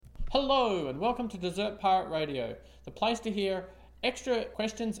Hello and welcome to Desert Pirate Radio, the place to hear extra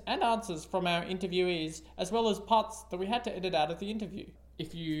questions and answers from our interviewees, as well as parts that we had to edit out of the interview.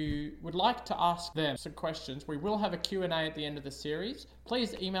 If you would like to ask them some questions, we will have a Q&A at the end of the series.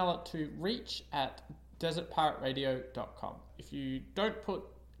 Please email it to reach@desertpirateradio.com. If you don't put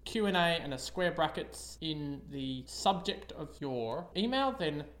Q&A and a square brackets in the subject of your email,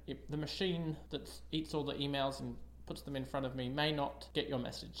 then the machine that eats all the emails and puts them in front of me may not get your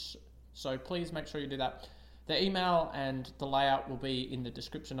message. So please make sure you do that. The email and the layout will be in the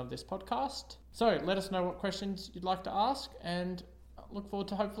description of this podcast. So let us know what questions you'd like to ask and look forward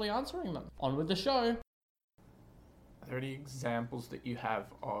to hopefully answering them. On with the show. Are there any examples that you have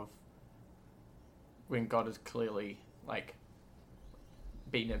of when God has clearly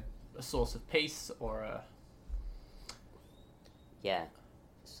been a source of peace or a... Yeah.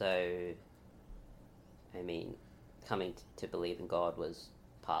 So, coming to believe in God was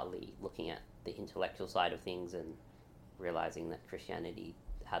partly looking at the intellectual side of things and realizing that Christianity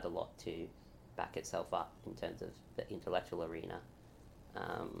had a lot to back itself up in terms of the intellectual arena.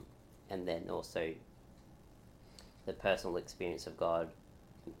 And then also the personal experience of God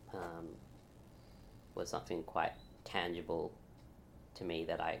was something quite tangible to me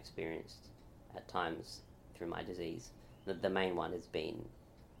that I experienced at times through my disease. The main one has been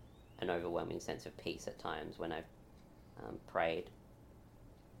an overwhelming sense of peace at times when I've prayed.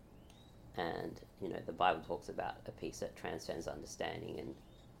 And, the Bible talks about a peace that transcends understanding, and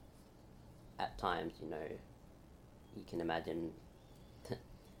at times, you can imagine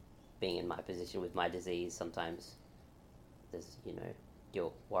being in my position with my disease. Sometimes there's,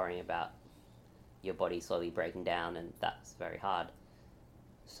 you're worrying about your body slowly breaking down, and that's very hard.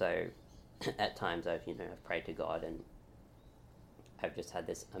 So at times I've prayed to God, and I've just had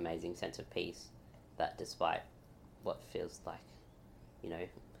this amazing sense of peace that despite what feels like,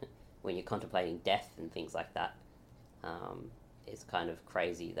 when you're contemplating death and things like that, it's kind of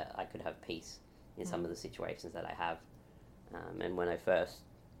crazy that I could have peace in some of the situations that I have. And when I first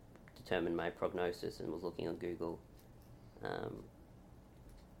determined my prognosis and was looking on Google,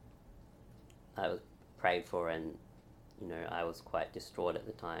 I was prayed for, and I was quite distraught at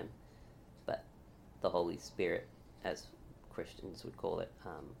the time, but the Holy Spirit, as Christians would call it,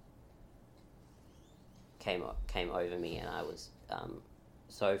 came over me, and I was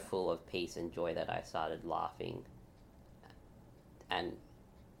so full of peace and joy that I started laughing. And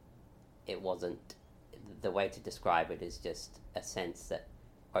it wasn't, the way to describe it is just a sense that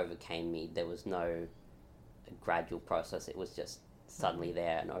overcame me. There was no gradual process. It was just suddenly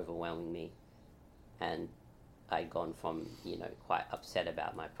there and overwhelming me. And I'd gone from, quite upset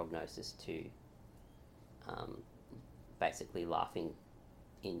about my prognosis to basically laughing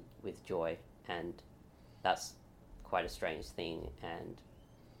with joy. And that's quite a strange thing. And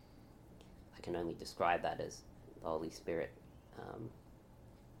I can only describe that as the Holy Spirit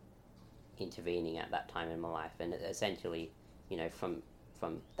intervening at that time in my life. And essentially, from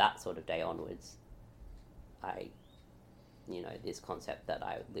that sort of day onwards, this concept that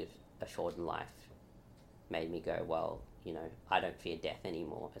I would live a shortened life made me go, well, I don't fear death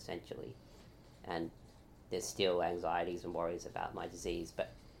anymore, essentially. And there's still anxieties and worries about my disease,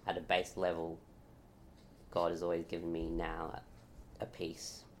 but at a base level, God has always given me now a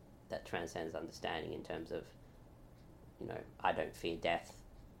peace that transcends understanding in terms of, I don't fear death.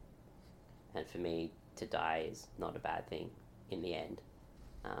 And for me, to die is not a bad thing in the end.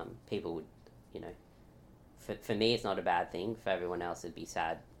 People would, for me it's not a bad thing. For everyone else it'd be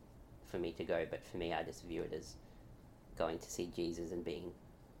sad for me to go, but for me I just view it as going to see Jesus and being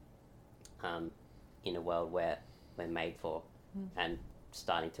in a world where we're made for, and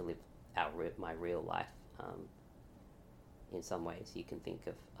starting to live my real life. In some ways you can think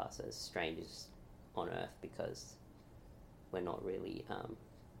of us as strangers on earth because we're not really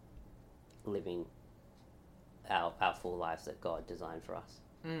living our full lives that God designed for us.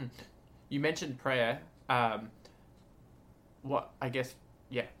 You mentioned prayer.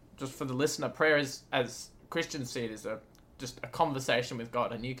 Just for the listener, prayer is, as Christians see it, is just a conversation with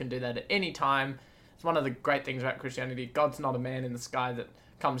God, and you can do that at any time. It's one of the great things about Christianity. God's not a man in the sky that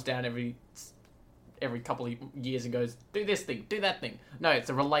comes down every couple of years and goes, do this thing, do that thing. No, it's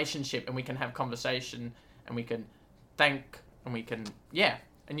a relationship, and we can have conversation, and we can thank, and we can,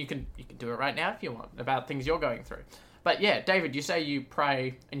 and you can do it right now if you want, about things you're going through. But yeah, David, you say you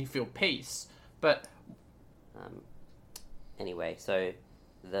pray and you feel peace, but... Anyway, so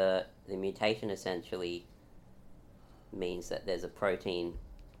the mutation essentially means that there's a protein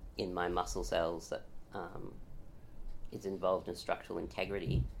in my muscle cells that is involved in structural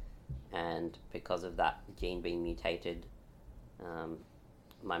integrity, and because of that gene being mutated,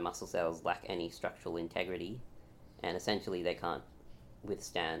 my muscle cells lack any structural integrity, and essentially they can't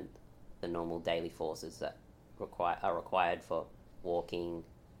withstand the normal daily forces that are required for walking.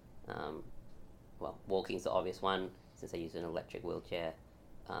 Walking's the obvious one since I use an electric wheelchair.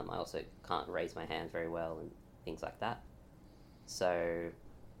 I also can't raise my hands very well and things like that. So,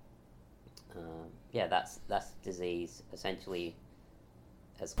 that's disease. Essentially,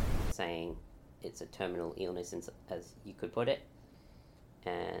 as saying, it's a terminal illness, as you could put it.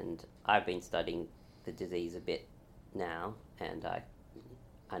 And I've been studying the disease a bit now, and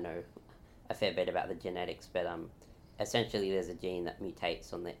I know a fair bit about the genetics, but essentially there's a gene that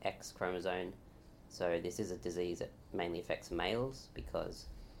mutates on the X chromosome. So this is a disease that mainly affects males because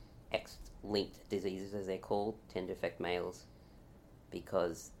X-linked diseases, as they're called, tend to affect males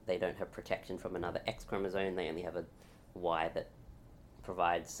because they don't have protection from another X chromosome. They only have a Y that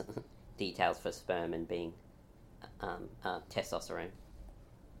provides details for sperm and being testosterone.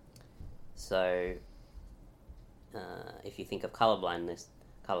 So if you think of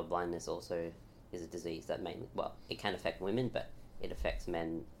colorblindness also is a disease that it can affect women, but it affects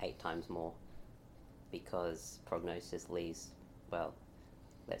men 8 times more because prognosis leaves,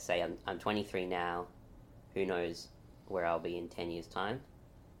 let's say I'm 23 now, who knows where I'll be in 10 years' time.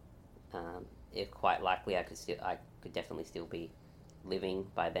 If quite likely I could definitely still be living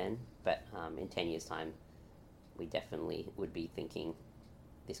by then, but in 10 years' time we definitely would be thinking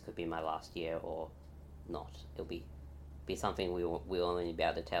this could be my last year or not. It'll be something we'll only be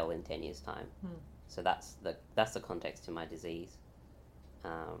able to tell in 10 years' time. So that's the context to my disease.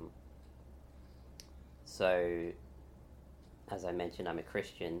 So as I mentioned, I'm a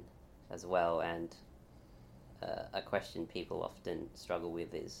Christian as well, and a question people often struggle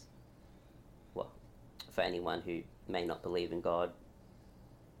with is, for anyone who may not believe in God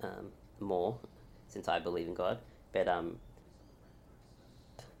more, since I believe in God, but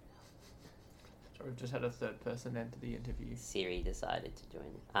So we've just had a third person enter the interview. Siri decided to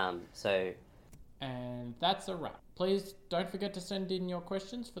join. And that's a wrap. Please don't forget to send in your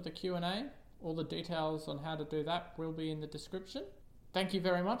questions for the Q&A. All the details on how to do that will be in the description. Thank you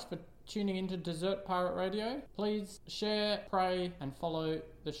very much for tuning into Desert Pirate Radio. Please share, pray, and follow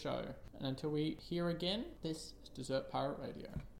the show. And until we hear again, this is Desert Pirate Radio.